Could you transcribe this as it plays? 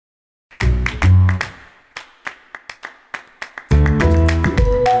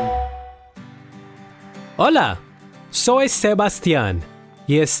Hola, soy Sebastián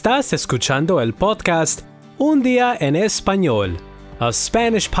y estás escuchando el podcast Un Día en Español, a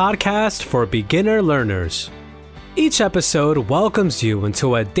Spanish podcast for beginner learners. Each episode welcomes you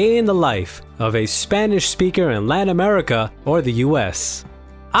into a day in the life of a Spanish speaker in Latin America or the US.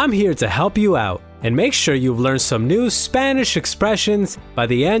 I'm here to help you out and make sure you've learned some new Spanish expressions by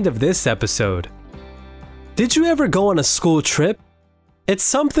the end of this episode. Did you ever go on a school trip? It's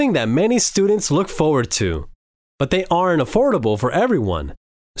something that many students look forward to, but they aren't affordable for everyone.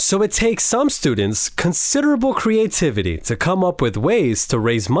 So it takes some students considerable creativity to come up with ways to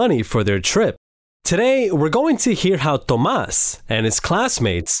raise money for their trip. Today, we're going to hear how Tomás and his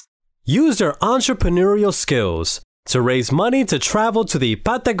classmates use their entrepreneurial skills to raise money to travel to the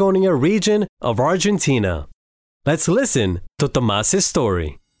Patagonia region of Argentina. Let's listen to Tomás'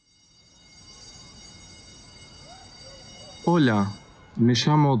 story. Hola, me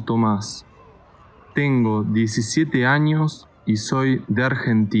llamo Tomás. Tengo 17 años y soy de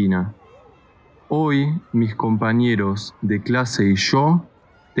Argentina. Hoy mis compañeros de clase y yo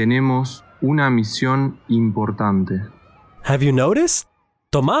tenemos una misión importante. Have you noticed?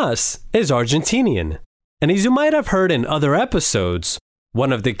 Tomás is Argentinian. And as you might have heard in other episodes,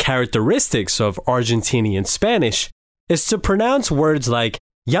 one of the characteristics of Argentinian Spanish is to pronounce words like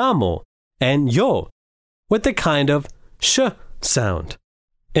llamo and yo with the kind of sh sound.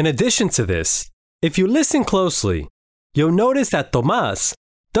 In addition to this, if you listen closely, you'll notice that Tomás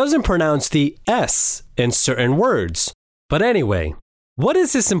doesn't pronounce the S in certain words. But anyway, what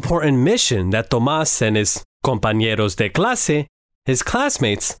is this important mission that Tomás and his compañeros de clase, his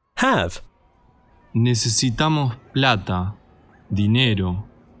classmates, have? Necesitamos plata, dinero,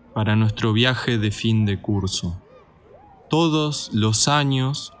 para nuestro viaje de fin de curso. Todos los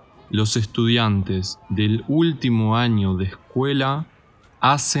años, los estudiantes del último año de escuela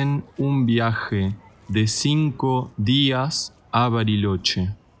hacen un viaje de 5 días a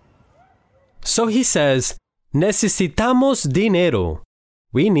Bariloche. So he says, necesitamos dinero.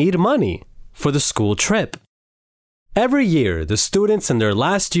 We need money for the school trip. Every year, the students in their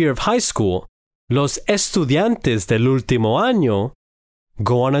last year of high school, los estudiantes del último año,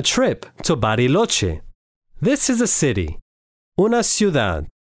 go on a trip to Bariloche. This is a city, una ciudad,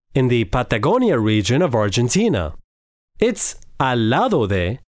 in the Patagonia region of Argentina. It's al lado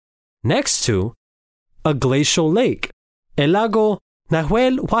de, next to, a glacial lake, el lago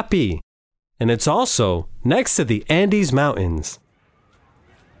Nahuel Huapi, and it's also next to the Andes Mountains.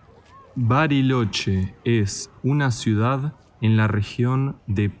 Bariloche es una ciudad en la región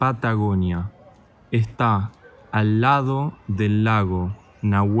de Patagonia. Está al lado del lago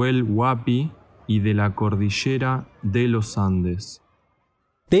Nahuel Huapi y de la cordillera de los Andes.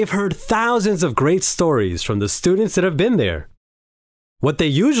 They've heard thousands of great stories from the students that have been there. What they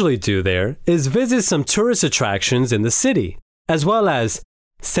usually do there is visit some tourist attractions in the city, as well as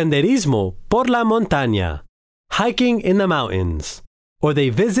senderismo por la montaña, hiking in the mountains, or they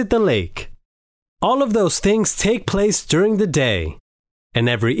visit the lake. All of those things take place during the day, and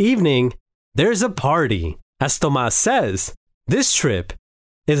every evening, there's a party. As Tomás says, this trip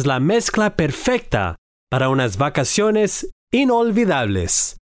es la mezcla perfecta para unas vacaciones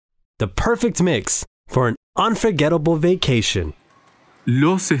inolvidables. The perfect mix for an unforgettable vacation.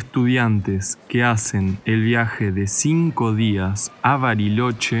 Los estudiantes que hacen el viaje de 5 días a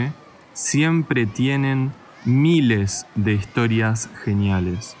Bariloche siempre tienen miles de historias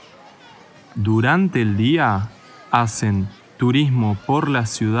geniales. Durante el día hacen turismo por la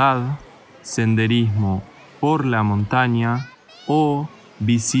ciudad, senderismo por la montaña o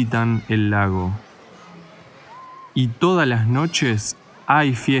visitan el lago. Y todas las noches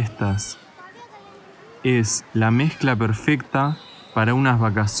hay fiestas. Es la mezcla perfecta para unas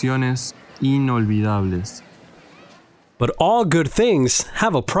vacaciones inolvidables. But all good things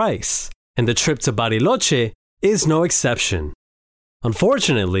have a price, and the trip to Bariloche is no exception.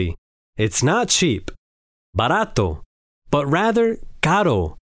 Unfortunately, it's not cheap, barato, but rather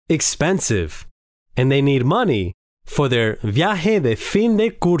caro, expensive, and they need money for their viaje de fin de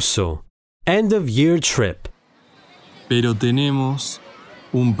curso, end of year trip. Pero tenemos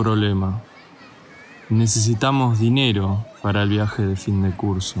un problema. Necesitamos dinero para el viaje de fin de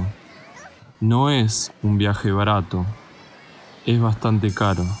curso. No es un viaje barato, es bastante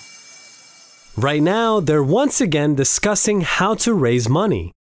caro. Right now, they're once again discussing how to raise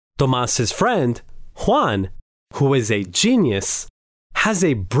money. Tomás's friend, Juan, who is a genius, has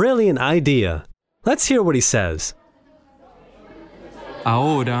a brilliant idea. Let's hear what he says.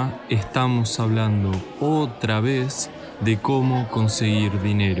 Ahora estamos hablando otra vez de cómo conseguir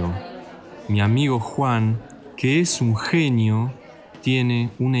dinero. Mi amigo Juan, que es un genio,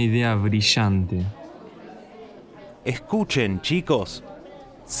 tiene una idea brillante. Escuchen, chicos,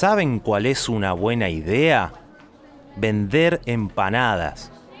 ¿saben cuál es una buena idea? Vender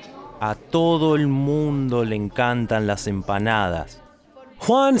empanadas. A todo el mundo le encantan las empanadas.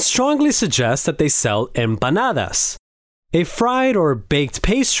 Juan strongly suggests that they sell empanadas, a fried or baked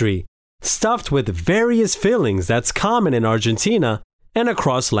pastry stuffed with various fillings that's common in Argentina and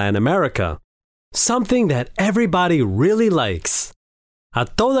across Latin America. Something that everybody really likes. A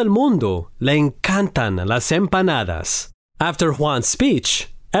todo el mundo le encantan las empanadas. After Juan's speech,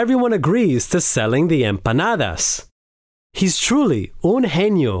 everyone agrees to selling the empanadas. He's truly un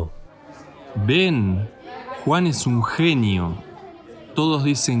genio. Ven, Juan es un genio. Todos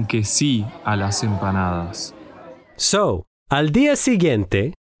dicen que sí a las empanadas. So, al día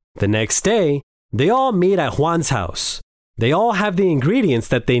siguiente, the next day, they all meet at Juan's house. They all have the ingredients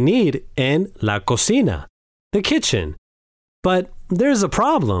that they need in la cocina, the kitchen. But there's a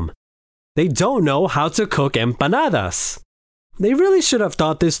problem. They don't know how to cook empanadas. They really should have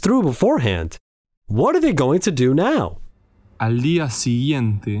thought this through beforehand. What are they going to do now? Al día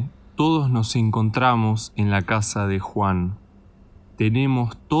siguiente, todos nos encontramos en la casa de Juan.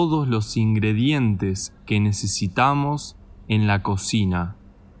 Tenemos todos los ingredientes que necesitamos en la cocina,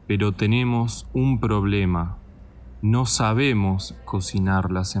 pero tenemos un problema. No sabemos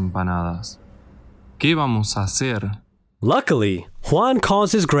cocinar las empanadas. ¿Qué vamos a hacer? Luckily, Juan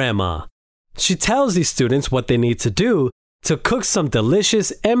calls his grandma. She tells these students what they need to do to cook some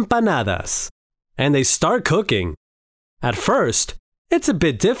delicious empanadas. And they start cooking. At first, it's a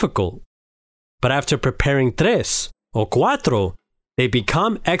bit difficult. But after preparing tres o cuatro, they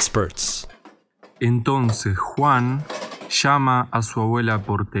become experts. Entonces Juan llama a su abuela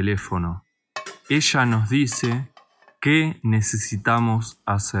por teléfono. Ella nos dice qué necesitamos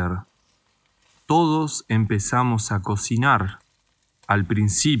hacer. Todos empezamos a cocinar. Al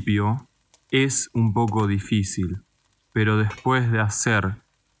principio es un poco difícil, pero después de hacer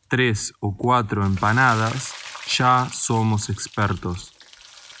 3 o 4 empanadas, ya somos expertos.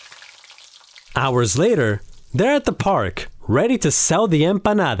 Hours later, they're at the park, ready to sell the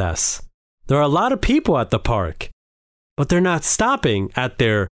empanadas. There are a lot of people at the park, but they're not stopping at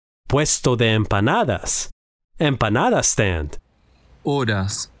their puesto de empanadas, empanada stand.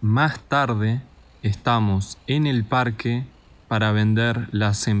 Horas más tarde, estamos en el parque para vender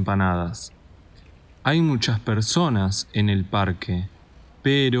las empanadas. Hay muchas personas en el parque,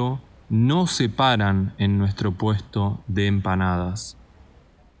 pero no se paran en nuestro puesto de empanadas.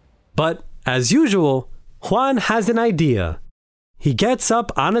 But, as usual, Juan has an idea. He gets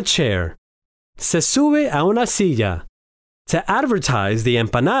up on a chair, se sube a una silla, to advertise the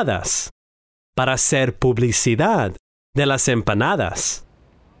empanadas, para hacer publicidad de las empanadas.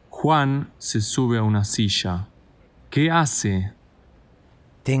 Juan se sube a una silla. ¿Qué hace?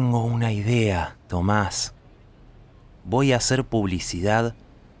 Tengo una idea, Tomás. Voy a hacer publicidad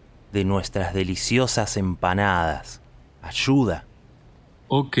de nuestras deliciosas empanadas. Ayuda.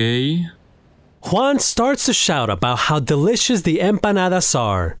 Ok. Juan starts to shout about how delicious the empanadas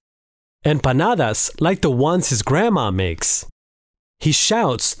are. Empanadas like the ones his grandma makes. He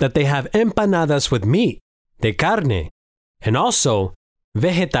shouts that they have empanadas with meat, de carne, and also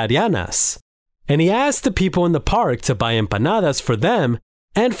vegetarianas. And he asks the people in the park to buy empanadas for them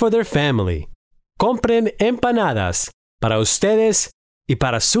and for their family. Compren empanadas para ustedes y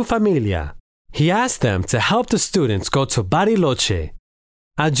para su familia. He asked them to help the students go to Bariloche.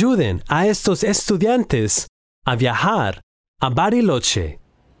 Ayuden a estos estudiantes a viajar a Bariloche.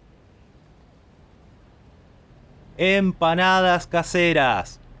 Empanadas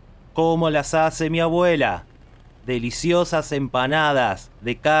caseras, como las hace mi abuela. Deliciosas empanadas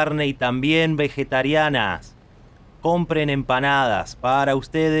de carne y también vegetarianas. Compren empanadas para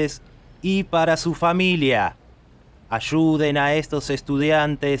ustedes y para su familia. Ayuden a estos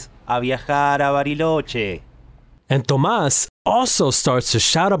estudiantes a viajar a Bariloche. And Tomás also starts to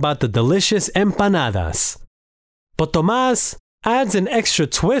shout about the delicious empanadas. But Tomás adds an extra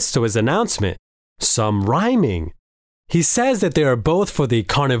twist to his announcement, some rhyming. He says that they are both for the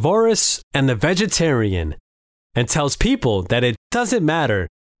carnivorous and the vegetarian, and tells people that it doesn't matter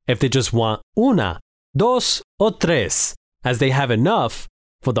if they just want una, dos, o tres, as they have enough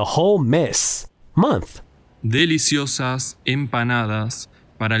for the whole month. Deliciosas empanadas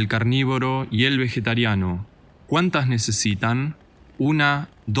para el carnívoro y el vegetariano. ¿Cuántas necesitan? 1,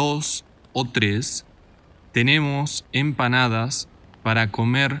 2 o 3. Tenemos empanadas para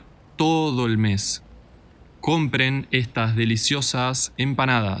comer todo el mes. Compren estas deliciosas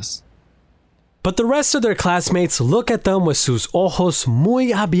empanadas. But the rest of their classmates look at them with sus ojos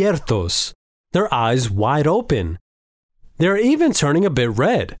muy abiertos, their eyes wide open. They're even turning a bit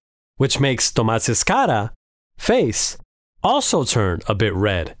red, which makes Tomás's cara face also turned a bit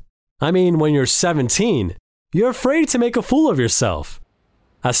red. I mean, when you're 17, you're afraid to make a fool of yourself.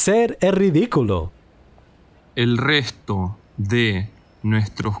 Hacer el ridículo. El resto de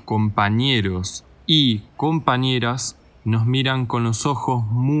nuestros compañeros y compañeras nos miran con los ojos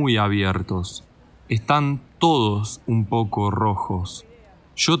muy abiertos. Están todos un poco rojos.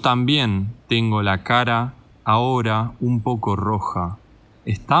 Yo también tengo la cara ahora un poco roja.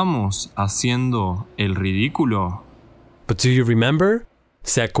 ¿Estamos haciendo el ridículo? But do you remember?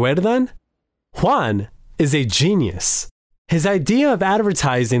 ¿Se acuerdan? Juan is a genius. His idea of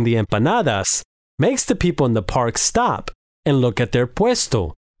advertising the empanadas makes the people in the park stop and look at their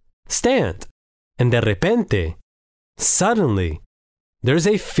puesto, stand, and de repente, suddenly, there's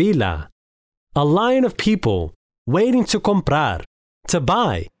a fila, a line of people waiting to comprar, to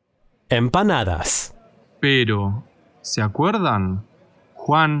buy empanadas. Pero, ¿se acuerdan?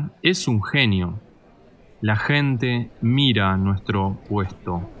 Juan es un genio. La gente mira nuestro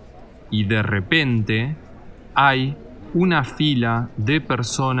puesto y de repente hay una fila de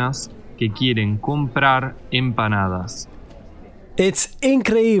personas que quieren comprar empanadas. It's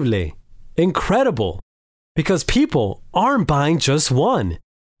increíble, incredible, because people aren't buying just one.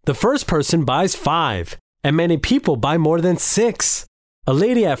 The first person buys 5, and many people buy more than 6. A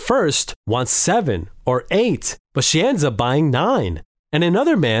lady at first wants 7 or 8, but she ends up buying 9, and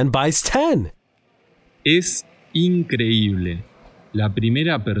another man buys 10. Es increíble. La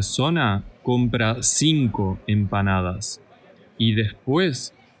primera persona compra 5 empanadas y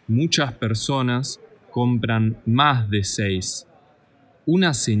después muchas personas compran más de 6.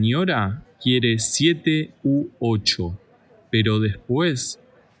 Una señora quiere 7 u 8, pero después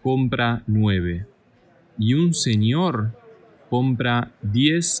compra 9. Y un señor compra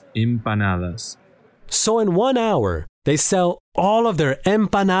 10 empanadas. So in 1 hour, they sell all of their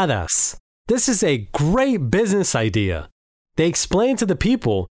empanadas. This is a great business idea. They explain to the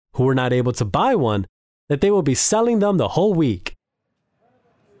people who were not able to buy one that they will be selling them the whole week.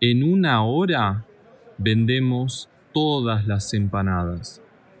 En 1 hora vendemos todas las empanadas.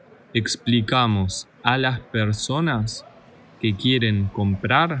 Explicamos a las personas que quieren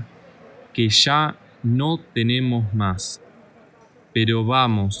comprar que ya no tenemos más, pero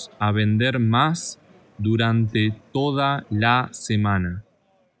vamos a vender más durante toda la semana.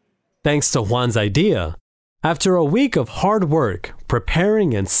 Thanks to Juan's idea, after a week of hard work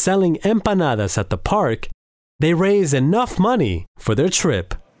preparing and selling empanadas at the park, they raised enough money for their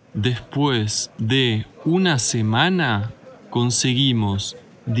trip. Después de 1 semana, conseguimos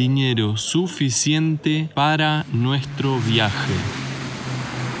dinero suficiente para nuestro viaje.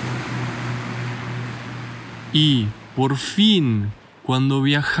 Y, por fin, cuando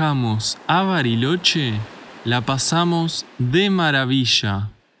viajamos a Bariloche, la pasamos de maravilla.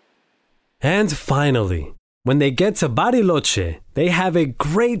 And finally, when they get to Bariloche, they have a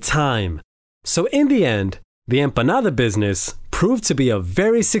great time. So in the end, the empanada business proved to be a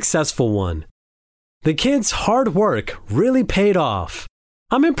very successful one. The kids' hard work really paid off.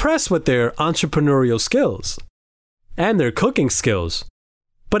 I'm impressed with their entrepreneurial skills and their cooking skills.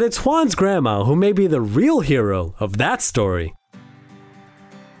 But it's Juan's grandma who may be the real hero of that story.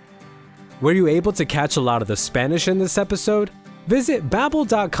 Were you able to catch a lot of the Spanish in this episode? Visit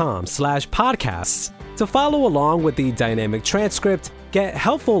babbel.com/podcasts to follow along with the dynamic transcript, get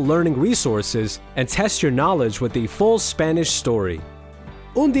helpful learning resources, and test your knowledge with the full Spanish story.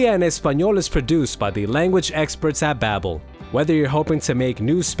 Un Día en Español is produced by the language experts at Babbel. Whether you're hoping to make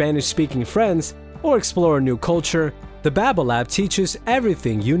new Spanish-speaking friends or explore a new culture, the Babbel app teaches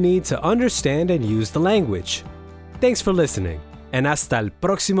everything you need to understand and use the language. Thanks for listening, and hasta el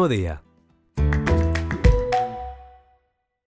próximo día.